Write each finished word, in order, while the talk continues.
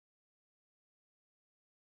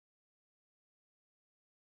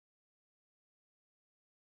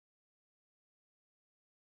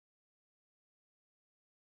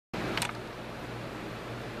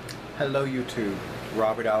Hello YouTube,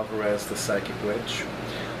 Robert Alvarez, the Psychic Witch,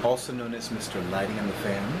 also known as Mr. Lighting and the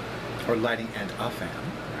Fan, or Lighting and a Fan,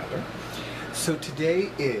 rather. So today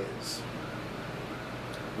is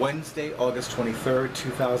Wednesday, August 23rd,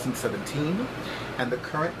 2017, and the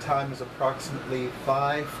current time is approximately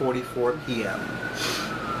 5:44 p.m.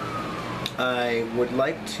 I would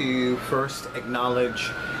like to first acknowledge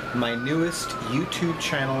my newest YouTube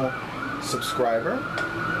channel subscriber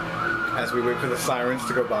as we wait for the sirens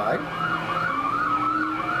to go by.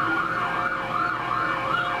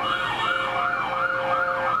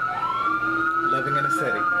 Living in a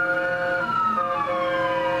city.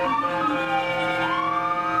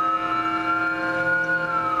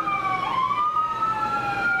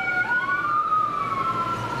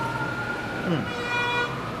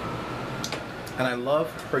 And I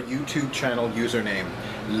love her YouTube channel username,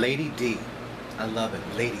 Lady D. I love it,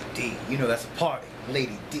 Lady D. You know that's a party,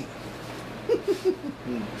 Lady D.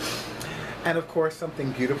 And of course,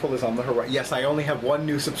 something beautiful is on the horizon. Yes, I only have one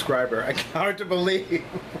new subscriber. I hard to believe.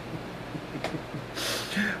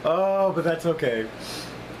 Oh, but that's okay.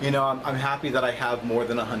 You know, I'm happy that I have more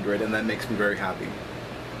than 100, and that makes me very happy.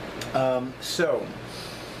 So,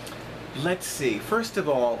 let's see. First of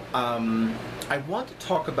all, I want to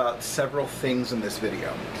talk about several things in this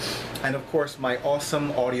video. And of course, my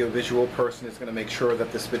awesome audio-visual person is going to make sure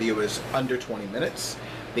that this video is under 20 minutes,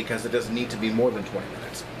 because it doesn't need to be more than 20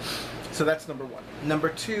 minutes. So that's number one. Number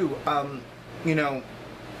two, you know,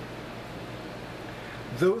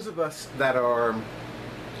 those of us that are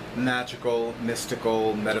magical,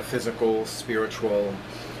 mystical, metaphysical, spiritual,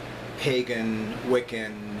 pagan,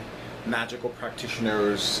 Wiccan, magical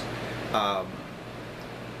practitioners,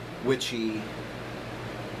 witchy,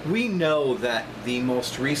 we know that the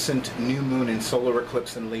most recent new moon and solar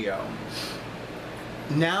eclipse in Leo,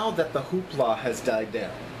 now that the hoopla has died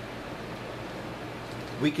down,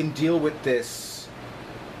 we can deal with this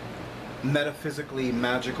metaphysically,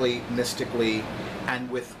 magically, mystically, and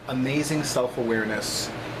with amazing self-awareness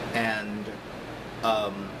and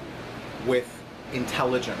with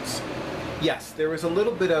intelligence. Yes, there is a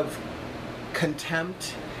little bit of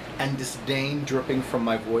contempt and disdain dripping from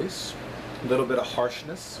my voice, a little bit of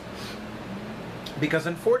harshness, because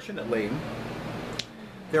unfortunately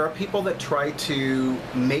there are people that try to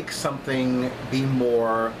make something be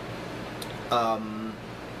more,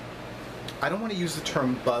 I don't want to use the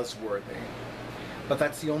term buzzworthy, but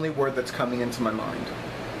that's the only word that's coming into my mind,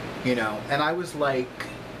 you know. And I was like,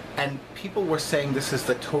 and people were saying this is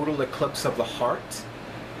the total eclipse of the heart.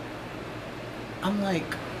 I'm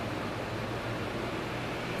like,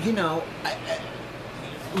 you know,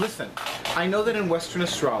 listen, I know that in Western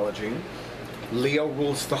astrology, Leo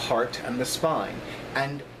rules the heart and the spine.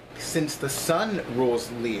 And since the sun rules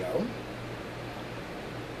Leo,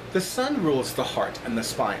 the sun rules the heart and the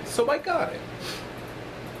spine. So I got it.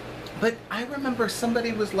 But I remember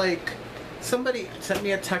somebody was like, somebody sent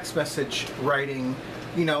me a text message writing,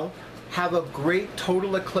 you know, have a great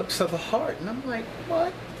total eclipse of the heart. And I'm like,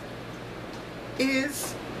 what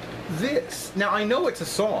is this? Now, I know it's a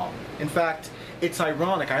song. In fact, it's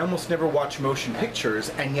ironic. I almost never watch motion pictures,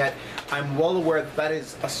 and yet I'm well aware that that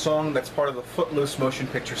is a song that's part of the Footloose motion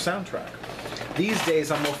picture soundtrack. These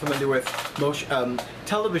days, I'm more familiar with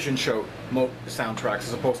television show soundtracks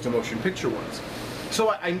as opposed to motion picture ones. So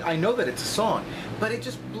I know that it's a song, but it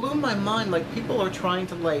just blew my mind. Like, people are trying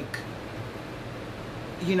to, like,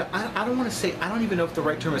 you know, I don't want to say, I don't even know if the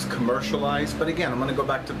right term is commercialized, but again, I'm going to go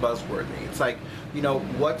back to buzzworthy. It's like, you know,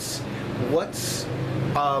 what's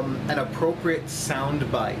an appropriate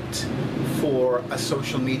soundbite for a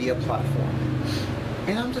social media platform?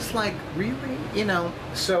 And I'm just like, really? You know,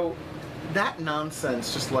 so that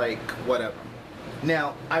nonsense, just like, whatever.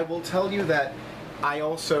 Now, I will tell you that I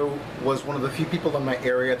also was one of the few people in my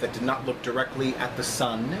area that did not look directly at the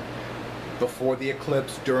sun before the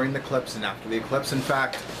eclipse, during the eclipse, and after the eclipse. In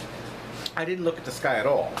fact, I didn't look at the sky at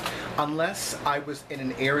all, unless I was in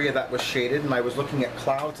an area that was shaded and I was looking at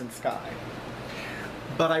clouds and sky.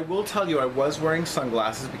 But I will tell you, I was wearing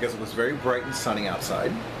sunglasses because it was very bright and sunny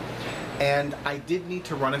outside, and I did need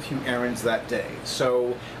to run a few errands that day.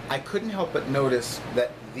 So I couldn't help but notice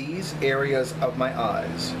that these areas of my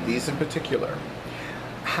eyes, these in particular,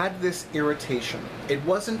 had this irritation. It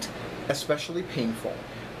wasn't especially painful,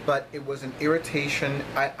 but it was an irritation.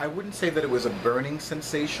 I wouldn't say that it was a burning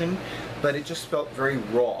sensation, but it just felt very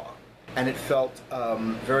raw, and it felt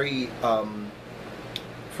very,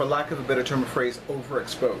 for lack of a better term or phrase,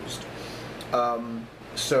 overexposed.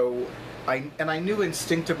 So I knew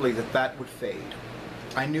instinctively that that would fade.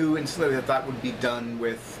 I knew instantly that that would be done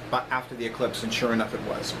with after the eclipse, and sure enough it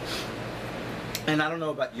was. And I don't know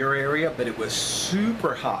about your area, but it was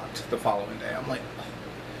super hot the following day. I'm like,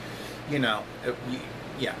 you know,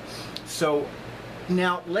 yeah. So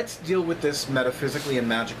now let's deal with this metaphysically and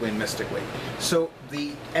magically and mystically. So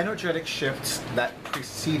the energetic shifts that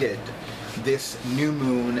preceded this new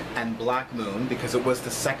moon and black moon, because it was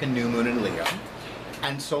the second new moon in Leo,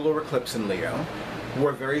 and solar eclipse in Leo,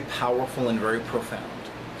 were very powerful and very profound.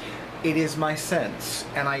 It is my sense,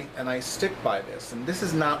 and I stick by this, and this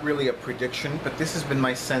is not really a prediction, but this has been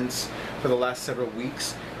my sense for the last several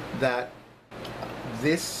weeks, that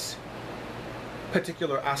this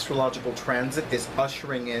particular astrological transit is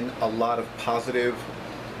ushering in a lot of positive,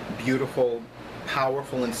 beautiful,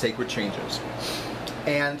 powerful, and sacred changes.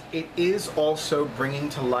 And it is also bringing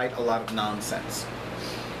to light a lot of nonsense.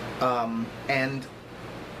 And,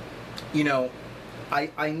 you know,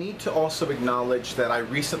 I need to also acknowledge that I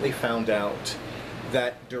recently found out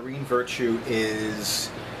that Doreen Virtue is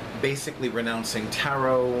basically renouncing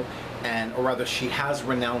tarot, or rather she has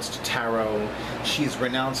renounced tarot, she's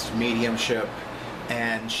renounced mediumship,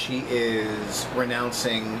 and she is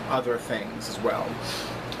renouncing other things as well.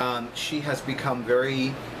 She has become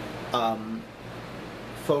very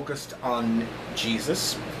focused on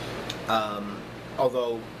Jesus,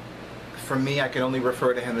 although for me, I can only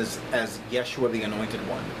refer to him as Yeshua, the Anointed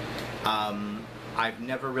One. I've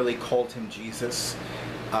never really called him Jesus.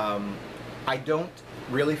 I don't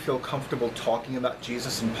really feel comfortable talking about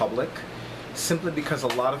Jesus in public, simply because a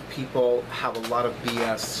lot of people have a lot of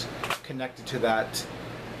BS connected to that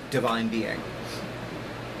divine being.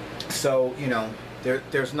 So, you know,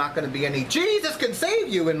 there's not going to be any "Jesus can save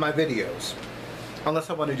you" in my videos. Unless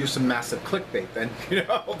I want to do some massive clickbait, then, you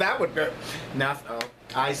know, that would be... Now,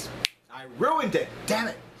 I ruined it. Damn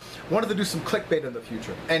it. Wanted to do some clickbait in the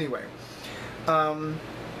future. Anyway,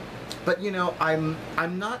 but you know, I'm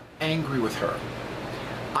not angry with her.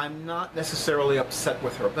 I'm not necessarily upset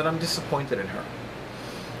with her, but I'm disappointed in her.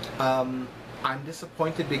 I'm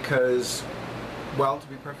disappointed because, well, to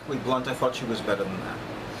be perfectly blunt, I thought she was better than that.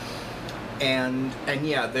 And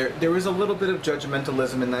yeah, there is a little bit of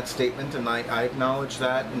judgmentalism in that statement, and I acknowledge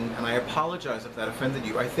that, and I apologize if that offended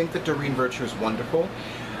you. I think that Doreen Virtue is wonderful.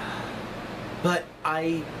 But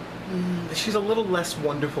she's a little less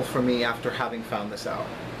wonderful for me after having found this out.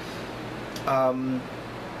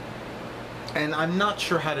 And I'm not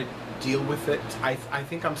sure how to deal with it. I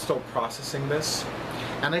think I'm still processing this.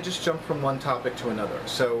 And I just jumped from one topic to another.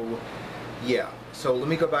 So, yeah. So let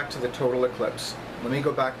me go back to the total eclipse. Let me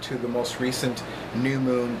go back to the most recent new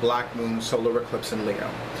moon, black moon, solar eclipse in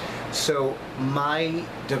Leo. So my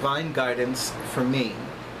divine guidance for me,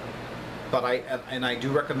 but I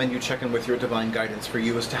do recommend you check in with your divine guidance for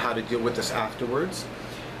you as to how to deal with this afterwards,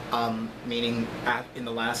 meaning in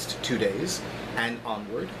the last 2 days and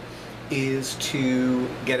onward, is to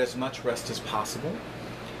get as much rest as possible,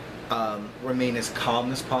 remain as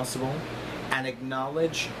calm as possible, and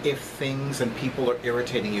acknowledge if things and people are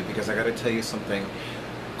irritating you, because I gotta tell you something.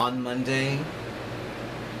 On Monday,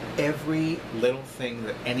 every little thing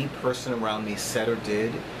that any person around me said or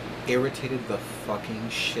did irritated the fucking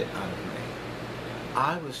shit out of me.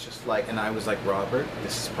 I was just like, and I was like, Robert,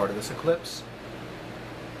 this is part of this eclipse.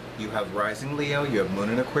 You have rising Leo, you have moon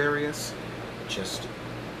in Aquarius. Just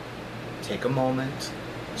take a moment,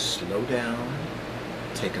 slow down,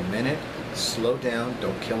 take a minute, slow down,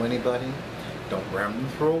 don't kill anybody, don't ram them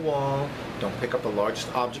through a wall, don't pick up the largest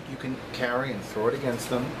object you can carry and throw it against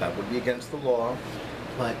them. That would be against the law.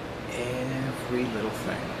 But every little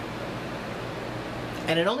thing.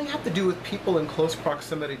 And it only had to do with people in close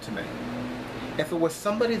proximity to me. If it was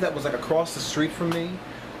somebody that was like across the street from me,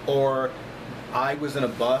 or I was in a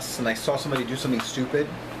bus and I saw somebody do something stupid,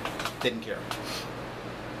 didn't care.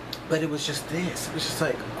 But it was just this. It was just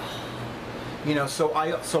like, oh. You know, so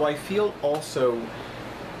I feel also,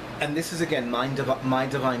 and this is again my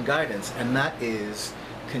divine guidance, and that is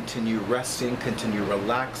continue resting, continue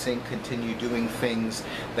relaxing, continue doing things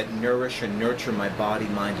that nourish and nurture my body,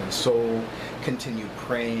 mind, and soul, continue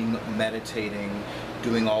praying, meditating,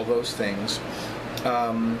 doing all those things.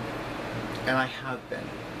 And I have been.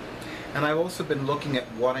 And I've also been looking at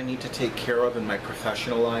what I need to take care of in my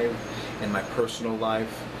professional life, in my personal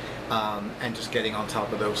life, and just getting on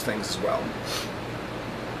top of those things as well.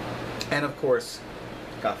 And of course,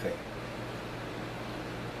 cafe.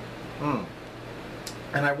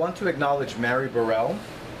 And I want to acknowledge Mary Burrell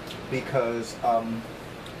because,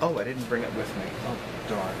 oh, I didn't bring it with me. Oh,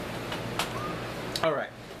 darn. All right.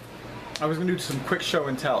 I was going to do some quick show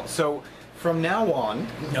and tell. So from now on,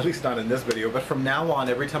 at least not in this video, but from now on,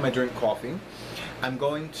 every time I drink coffee, I'm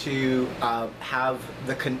going to have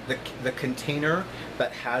the container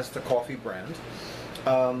that has the coffee brand.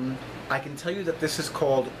 I can tell you that this is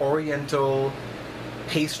called Oriental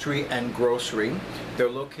Pastry and Grocery. They're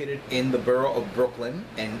located in the borough of Brooklyn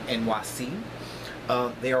and NYC.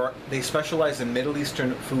 They specialize in Middle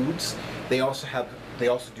Eastern foods. They also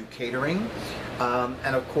do catering,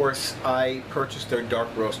 and of course I purchased their dark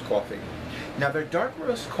roast coffee. Now their dark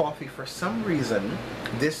roast coffee, for some reason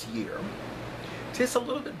this year, tastes a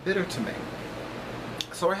little bit bitter to me.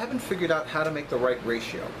 So I haven't figured out how to make the right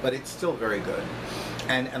ratio, but it's still very good,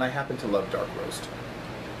 and I happen to love dark roast.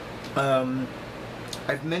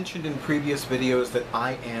 I've mentioned in previous videos that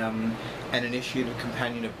I am an initiated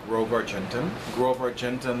companion of Grove Argentum. Grove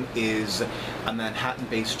Argentum is a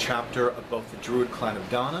Manhattan-based chapter of both the Druid clan of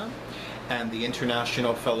Dana and the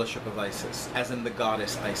International Fellowship of Isis, as in the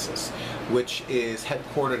goddess Isis, which is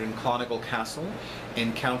headquartered in Clonical Castle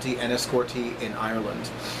in County Enniscorthy in Ireland.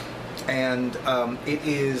 And it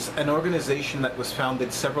is an organization that was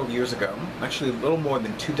founded several years ago, actually a little more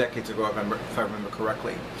than 2 decades ago, if I remember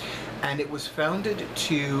correctly. And it was founded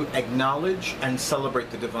to acknowledge and celebrate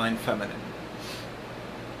the divine feminine.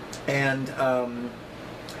 And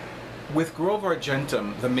with Grove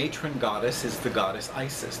Argentum, the matron goddess is the goddess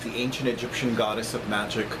Isis, the ancient Egyptian goddess of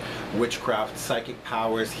magic, witchcraft, psychic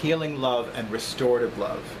powers, healing love, and restorative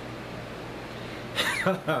love.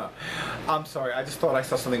 I'm sorry, I just thought I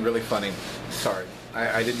saw something really funny. Sorry,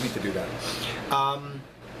 I didn't mean to do that.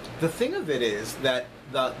 The thing of it is that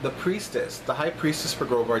the priestess, the high priestess for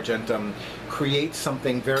Grove Argentum, creates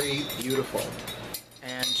something very beautiful.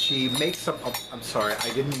 And she makes some, oh, I'm sorry, I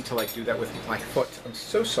didn't mean to like do that with my foot. I'm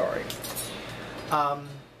so sorry.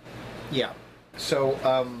 Yeah, so,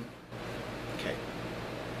 okay.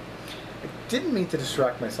 I didn't mean to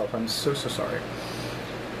distract myself. I'm so sorry.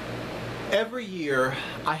 Every year,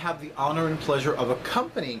 I have the honor and pleasure of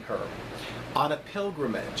accompanying her on a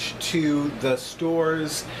pilgrimage to the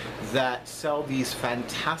stores that sell these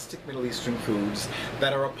fantastic Middle Eastern foods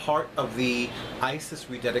that are a part of the Isis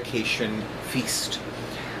rededication feast.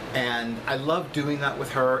 And I love doing that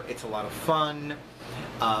with her. It's a lot of fun.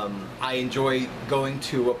 I enjoy going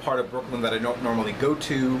to a part of Brooklyn that I don't normally go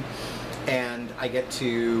to. And I get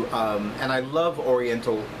to, and I love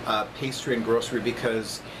Oriental Pastry and Grocery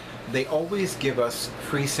because they always give us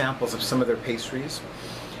free samples of some of their pastries.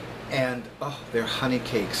 And, oh, their honey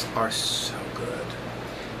cakes are so good.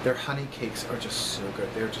 Their honey cakes are just so good.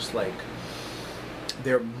 They're just like,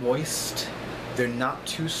 they're moist, they're not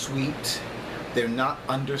too sweet, they're not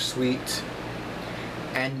undersweet,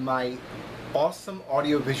 and my awesome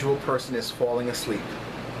audiovisual person is falling asleep.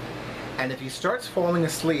 And if he starts falling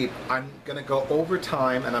asleep, I'm gonna go over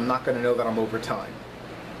time and I'm not gonna know that I'm over time.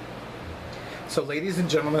 So ladies and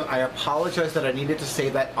gentlemen, I apologize that I needed to say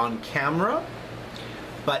that on camera,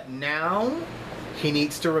 but now he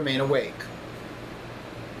needs to remain awake.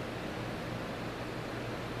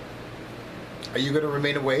 Are you going to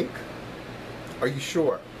remain awake? Are you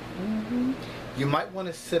sure? Mm-hmm. You might want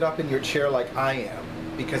to sit up in your chair like I am,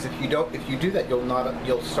 because if you do that,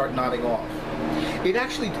 you'll start nodding off. It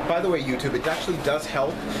actually, by the way, YouTube, it actually does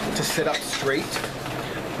help to sit up straight.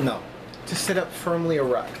 No, to sit up firmly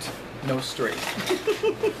erect, no straight.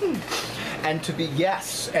 And to be,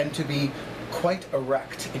 yes, and to be quite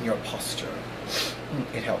erect in your posture.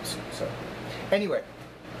 It helps. So, anyway,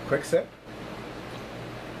 quick sip.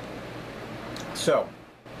 So,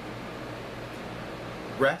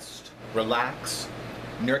 rest, relax,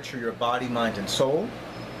 nurture your body, mind, and soul,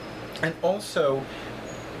 and also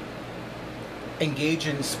engage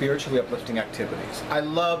in spiritually uplifting activities. I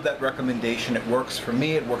love that recommendation. It works for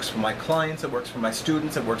me, it works for my clients, it works for my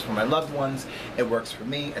students, it works for my loved ones, it works for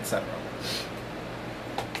me, etc.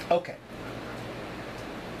 Okay.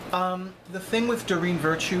 The thing with Doreen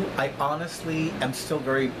Virtue, I honestly am still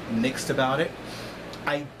very mixed about it.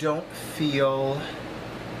 I don't feel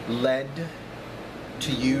led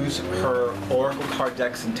to use her Oracle card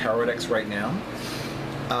decks and tarot decks right now.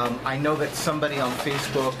 I know that somebody on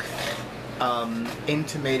Facebook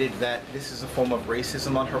intimated that this is a form of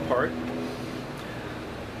racism on her part.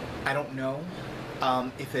 I don't know.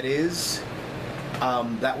 If it is,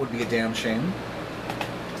 that would be a damn shame.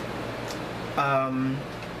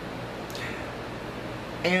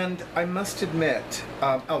 And I must admit,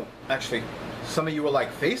 oh, actually, some of you were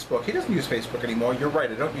like, Facebook? He doesn't use Facebook anymore. You're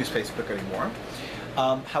right, I don't use Facebook anymore.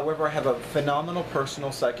 However, I have a phenomenal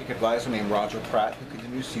personal psychic advisor named Roger Pratt who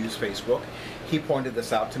continues to use Facebook. He pointed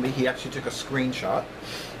this out to me. He actually took a screenshot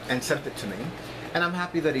and sent it to me. And I'm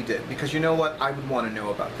happy that he did, because you know what? I would want to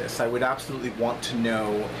know about this. I would absolutely want to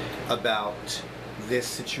know about this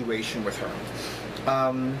situation with her.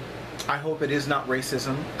 I hope it is not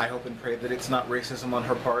racism. I hope and pray that it's not racism on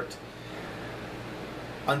her part.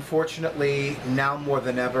 Unfortunately, now more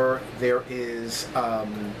than ever, there is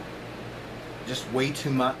just way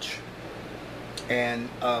too much. And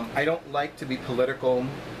I don't like to be political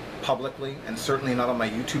publicly, and certainly not on my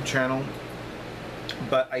YouTube channel.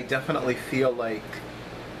 But I definitely feel like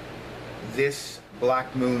this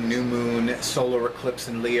black moon, new moon, solar eclipse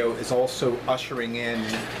in Leo is also ushering in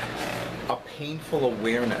a painful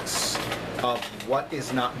awareness of what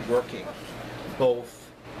is not working, both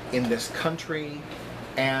in this country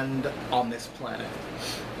and on this planet.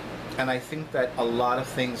 And I think that a lot of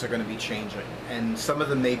things are going to be changing, and some of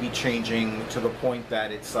them may be changing to the point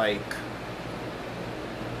that it's like,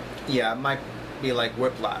 yeah, it might be like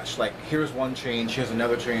whiplash. Like, here's one change, here's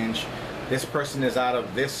another change. This person is out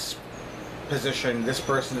of this position, this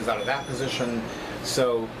person is out of that position.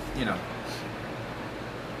 So, you know.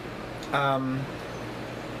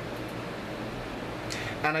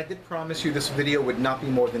 And I did promise you this video would not be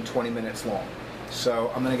more than 20 minutes long.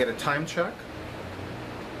 So I'm going to get a time check.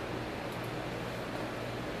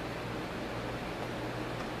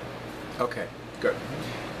 Okay, good.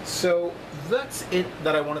 So that's it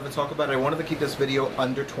that I wanted to talk about. I wanted to keep this video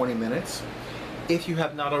under 20 minutes. If you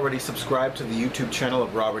have not already subscribed to the YouTube channel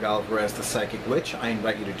of Robert Alvarez, the Psychic Witch, I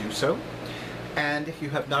invite you to do so. And if you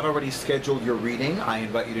have not already scheduled your reading, I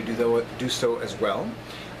invite you to do so as well.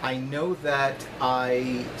 I know that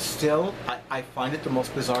I find it the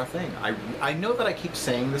most bizarre thing. I know that I keep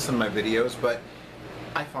saying this in my videos, but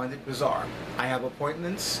I find it bizarre. I have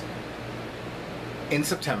appointments in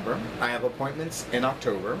September. I have appointments in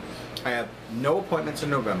October. I have no appointments in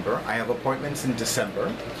November. I have appointments in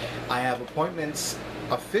December. I have appointments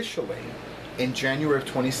officially in January of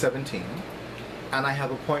 2017. And I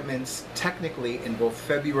have appointments technically in both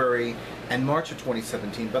February and March of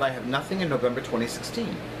 2017, but I have nothing in November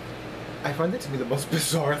 2016. I find it to be the most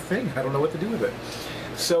bizarre thing. I don't know what to do with it.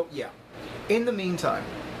 So yeah, in the meantime,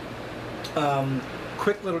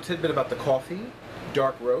 quick little tidbit about the coffee,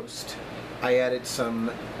 dark roast. I added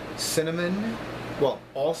some cinnamon, well,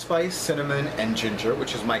 allspice, cinnamon, and ginger,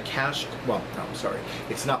 which is my cash, well, no, I'm sorry,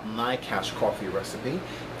 it's not my cash coffee recipe.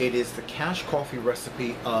 It is the cash coffee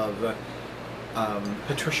recipe of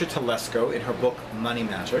Patricia Telesco in her book Money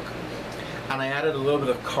Magic. And I added a little bit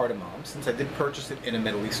of cardamom, since I did purchase it in a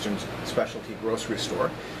Middle Eastern specialty grocery store.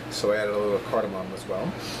 So I added a little cardamom as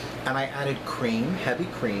well. And I added cream, heavy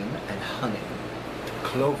cream, and honey.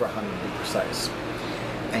 Clover honey to be precise.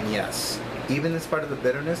 And yes, even in spite of the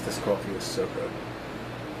bitterness, this coffee is so good.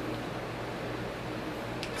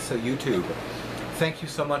 So YouTube, thank you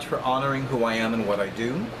so much for honoring who I am and what I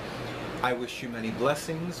do. I wish you many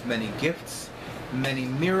blessings, many gifts, many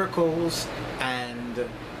miracles, and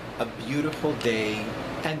a beautiful day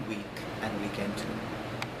and week and weekend too.